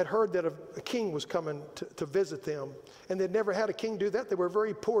had heard that a king was coming to visit them. And they'd never had a king do that. They were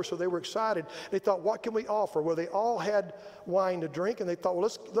very poor, so they were excited. They thought, what can we offer? Well, they all had wine to drink, and they thought, well,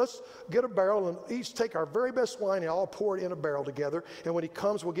 let's get a barrel and each take our very best wine and all pour it in a barrel together. And when he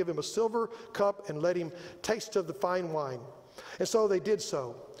comes, we'll give him a silver cup and let him taste of the fine wine. And so they did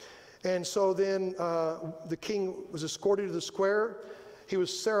so. And so then the king was escorted to the square. He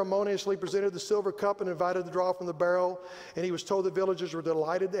was ceremoniously presented the silver cup and invited to draw from the barrel. And he was told the villagers were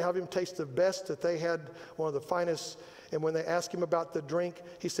delighted to have him taste the best, that they had one of the finest. And when they asked him about the drink,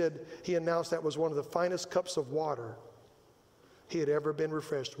 he announced that was one of the finest cups of water he had ever been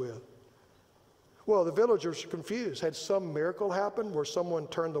refreshed with. Well, the villagers were confused. Had some miracle happened where someone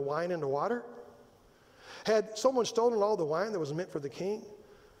turned the wine into water? Had someone stolen all the wine that was meant for the king?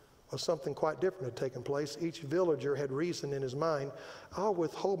 Well, something quite different had taken place. Each villager had reasoned in his mind, I'll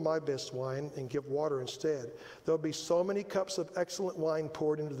withhold my best wine and give water instead. There'll be so many cups of excellent wine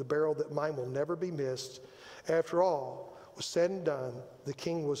poured into the barrel that mine will never be missed. After all was said and done, the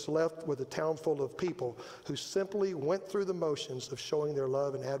king was left with a town full of people who simply went through the motions of showing their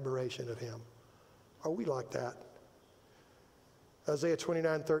love and admiration of him. Are we like that? Isaiah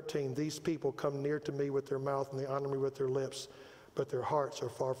 29:13, these people come near to me with their mouth and they honor me with their lips, but their hearts are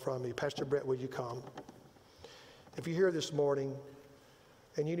far from me. Pastor Brett, will you come? If you're here this morning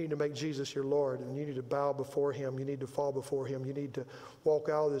and you need to make Jesus your Lord and you need to bow before him, you need to fall before him, you need to walk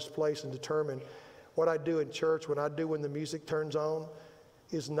out of this place and determine what I do in church, what I do when the music turns on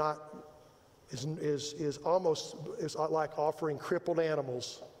is like offering crippled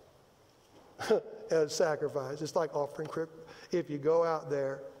animals as sacrifice. It's like offering if you go out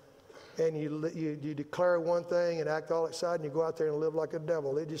there and you declare one thing and act all excited and you go out there and live like a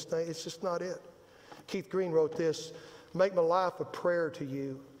devil, it's just not it. Keith Green wrote this, make my life a prayer to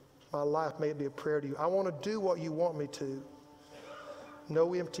you. My life may be a prayer to you. I want to do what you want me to.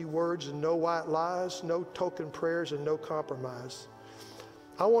 No empty words and no white lies, no token prayers and no compromise.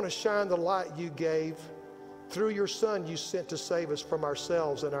 I want to shine the light you gave through your Son you sent to save us from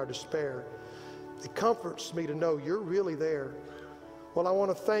ourselves and our despair. It comforts me to know you're really there. Well, I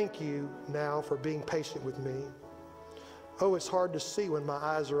want to thank you now for being patient with me. Oh, it's hard to see when my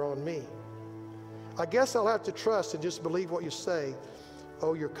eyes are on me. I guess I'll have to trust and just believe what you say.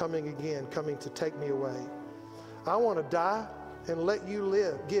 Oh, you're coming again, coming to take me away. I want to die and let you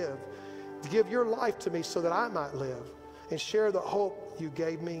live. Give your life to me so that I might live and share the hope you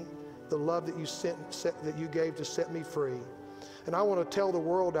gave me, the love that you gave to set me free. And I want to tell the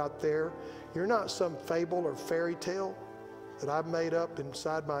world out there, you're not some fable or fairy tale that I've made up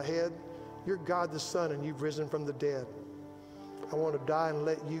inside my head. You're God the Son and you've risen from the dead. I want to die and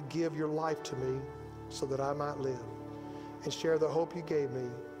let you give your life to me so that I might live and share the hope you gave me,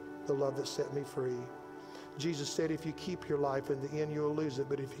 the love that set me free. Jesus said, if you keep your life, in the end you'll lose it,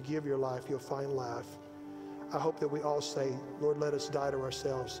 but if you give your life, you'll find life. I hope that we all say, Lord, let us die to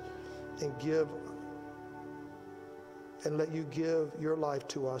ourselves and let you give your life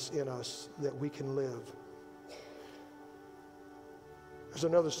to us, in us, that we can live. There's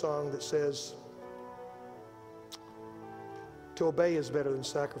another song that says, to obey is better than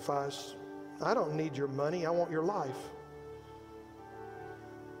sacrifice. I don't need your money, I want your life.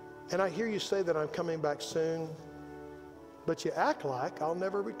 And I hear you say that I'm coming back soon, but you act like I'll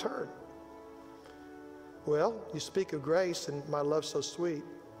never return. Well, you speak of grace and my love so sweet,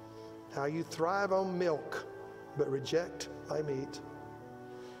 how you thrive on milk, but reject my meat.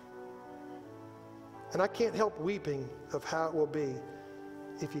 And I can't help weeping of how it will be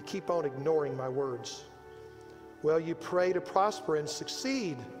if you keep on ignoring my words. Well, you pray to prosper and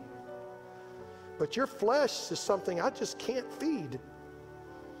succeed, but your flesh is something I just can't feed.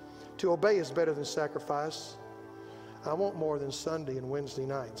 To obey is better than sacrifice. I want more than Sunday and Wednesday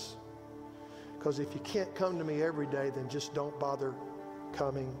nights. Because if you can't come to me every day, then just don't bother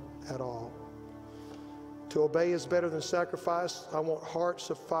coming at all. To obey is better than sacrifice. I want hearts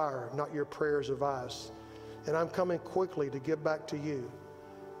of fire, not your prayers of ice. And I'm coming quickly to give back to you.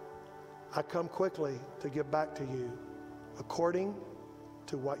 I come quickly to give back to you according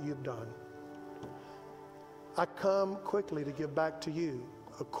to what you've done. I come quickly to give back to you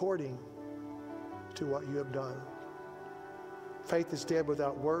according to what you have done. Faith is dead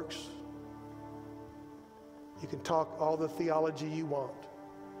without works. You can talk all the theology you want.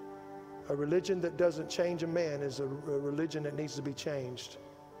 A religion that doesn't change a man is a religion that needs to be changed.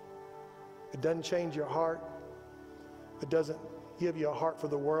 It doesn't change your heart. It doesn't give you a heart for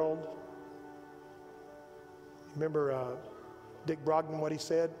the world. Remember Dick Brogden, what he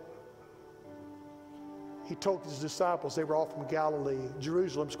said? He told his disciples, they were all from Galilee.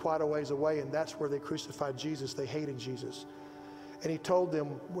 Jerusalem's quite a ways away, and that's where they crucified Jesus. They hated Jesus. And he told them,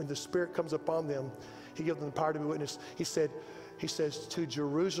 when the Spirit comes upon them, he gives them the power to be witness. He says, to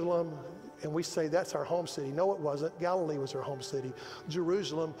Jerusalem, and we say that's our home city. No, it wasn't. Galilee was our home city.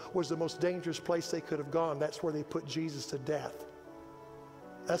 Jerusalem was the most dangerous place they could have gone. That's where they put Jesus to death.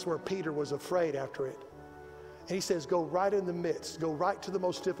 That's where Peter was afraid after it. And he says, go right in the midst, go right to the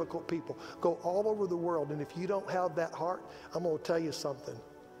most difficult people, go all over the world. And if you don't have that heart, I'm going to tell you something.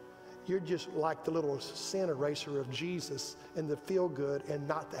 You're just like the little sin eraser of Jesus and the feel good and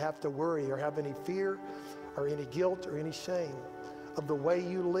not to have to worry or have any fear or any guilt or any shame of the way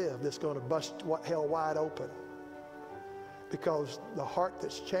you live that's going to bust hell wide open. Because the heart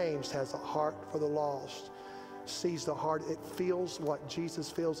that's changed has a heart for the lost. Sees the heart, it feels what Jesus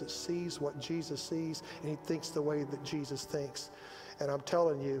feels, it sees what Jesus sees, and he thinks the way that Jesus thinks. And I'm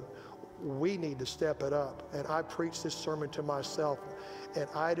telling you, we need to step it up. And I preached this sermon to myself, and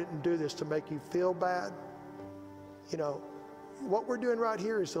I didn't do this to make you feel bad. You know, what we're doing right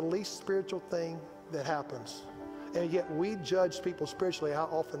here is the least spiritual thing that happens. And yet we judge people spiritually how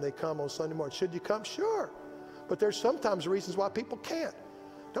often they come on Sunday morning. Should you come? Sure. But there's sometimes reasons why people can't.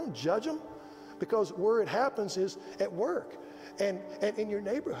 Don't judge them, because where it happens is at work and in your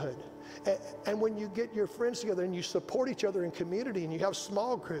neighborhood. And when you get your friends together and you support each other in community and you have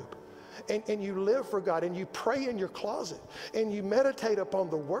small group and you live for God and you pray in your closet and you meditate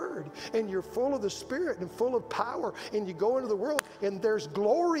upon the Word and you're full of the Spirit and full of power and you go into the world and there's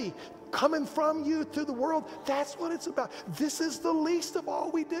glory coming from you to the world. That's what it's about. This is the least of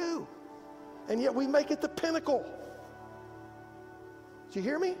all we do. And yet we make it the pinnacle. Do you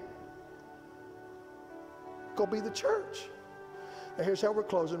hear me? Go be the church. Now here's how we're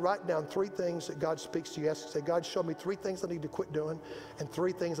closing. Write down 3 things that God speaks to you. Say, God, show me 3 things I need to quit doing and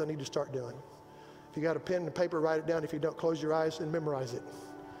 3 things I need to start doing. If you got a pen and paper, write it down. If you don't, close your eyes and memorize it.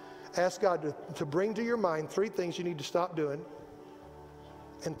 Ask God to bring to your mind 3 things you need to stop doing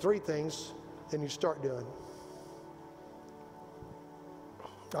and 3 things that you start doing.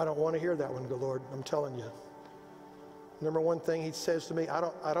 I don't want to hear that one, good Lord. I'm telling you. Number 1 thing he says to me,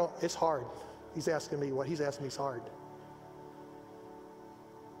 it's hard. He's asking me what he's asking me is hard.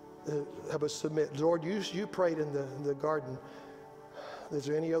 How about submit? Lord, you prayed in the garden. Is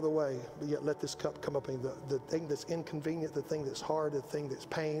there any other way? But yet let this cup come up. The thing that's inconvenient, the thing that's hard, the thing that's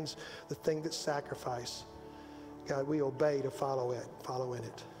pains, the thing that's sacrifice. God, we obey to follow in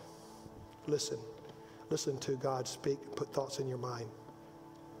it. Listen to God speak, put thoughts in your mind.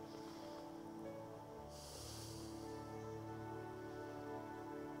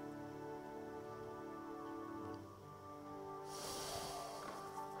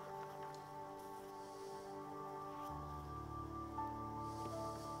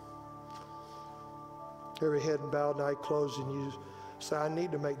 Every head bowed and eye closed, and you say, I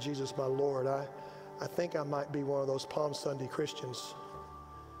need to make Jesus my Lord. I think I might be one of those Palm Sunday Christians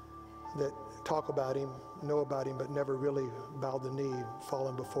that talk about him, know about him, but never really bowed the knee,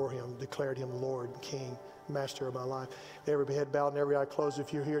 fallen before him, declared him Lord, King, Master of my life. Every head bowed and every eye closed.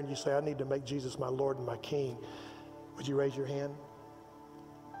 If you're here and you say, I need to make Jesus my Lord and my King, would you raise your hand?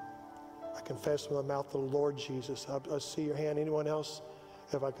 I confess with my mouth the Lord Jesus. I see your hand. Anyone else?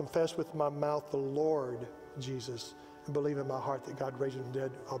 If I confess with my mouth the Lord Jesus and believe in my heart that God raised him from the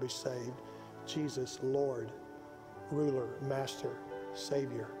dead, I'll be saved. Jesus, Lord, ruler, master,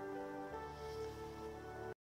 Savior.